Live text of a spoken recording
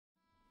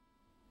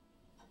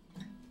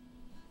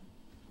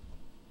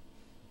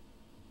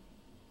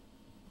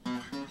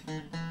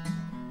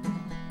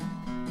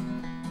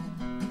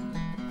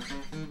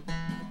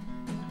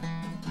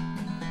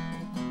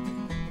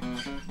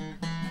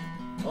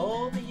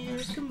All the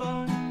years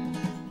combined,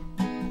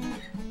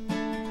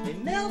 they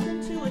melt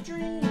into a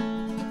dream.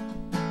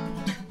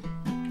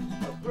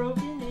 A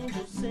broken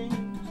angel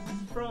sings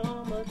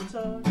from a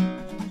guitar.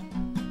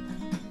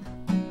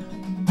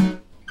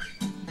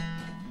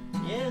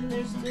 And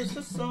there's just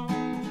a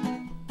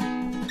song,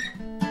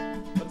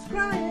 what's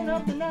crying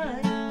up the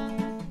night,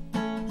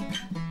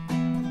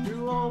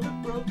 through all the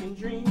broken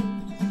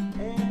dreams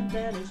and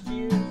vanished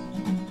years.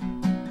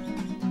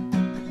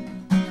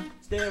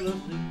 Stella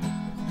Blue,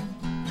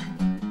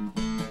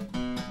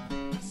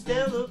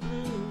 Stella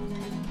Blue,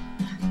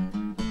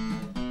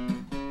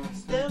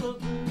 Stella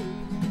Blue.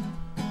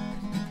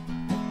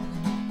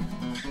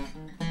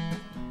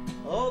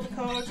 All the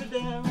cards are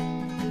down,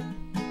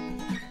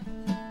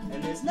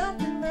 and there's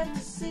nothing left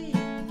to see.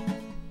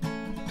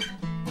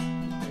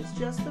 It's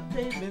just the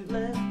pavement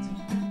left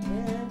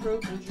and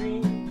broken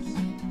dreams.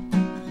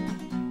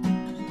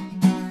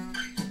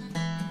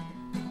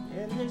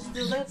 And there's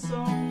still that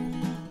song,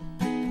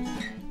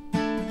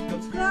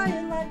 comes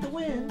crying like the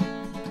wind,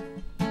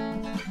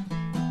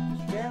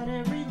 down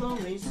every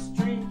lonely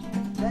street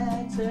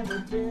that's ever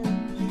been.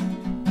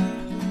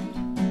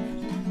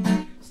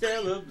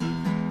 Stella Blue,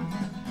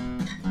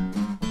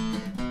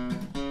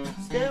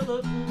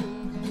 Stella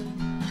Blue,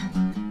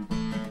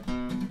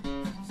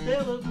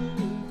 Stella Blue.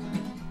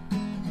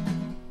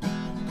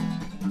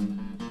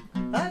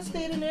 I've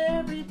stayed in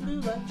every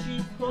blue light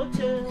cheap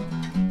hotel,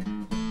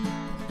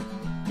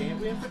 can't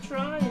win for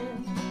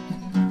trying.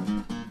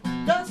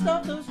 Dust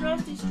off those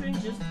rusty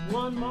strings just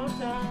one more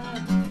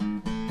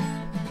time,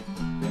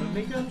 gonna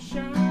make them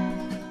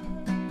shine,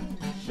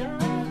 shine,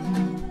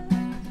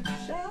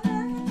 shine.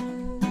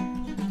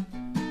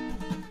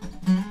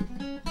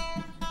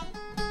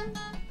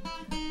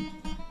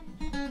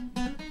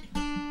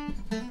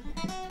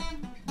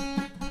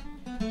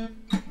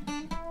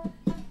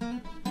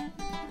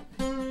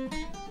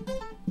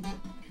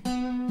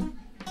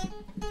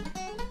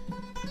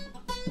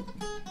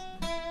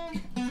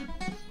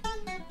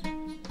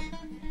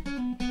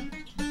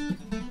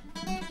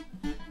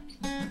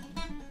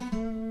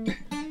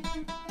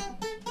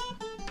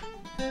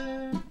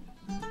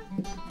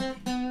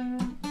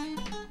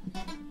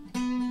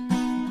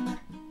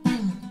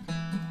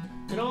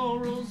 It all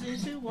rolls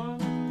into one.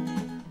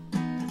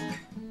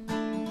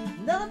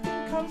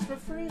 Nothing comes for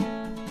free.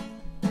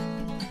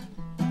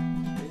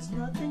 There's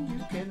nothing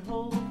you can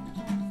hold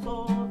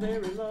for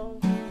very long.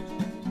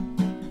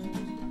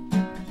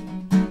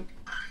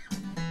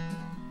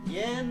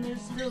 Yeah, and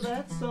there's still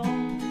that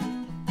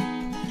song,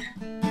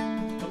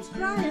 comes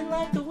crying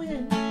like the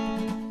wind.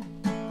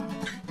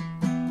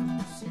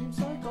 Seems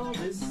like all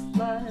this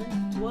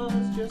life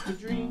was just a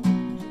dream.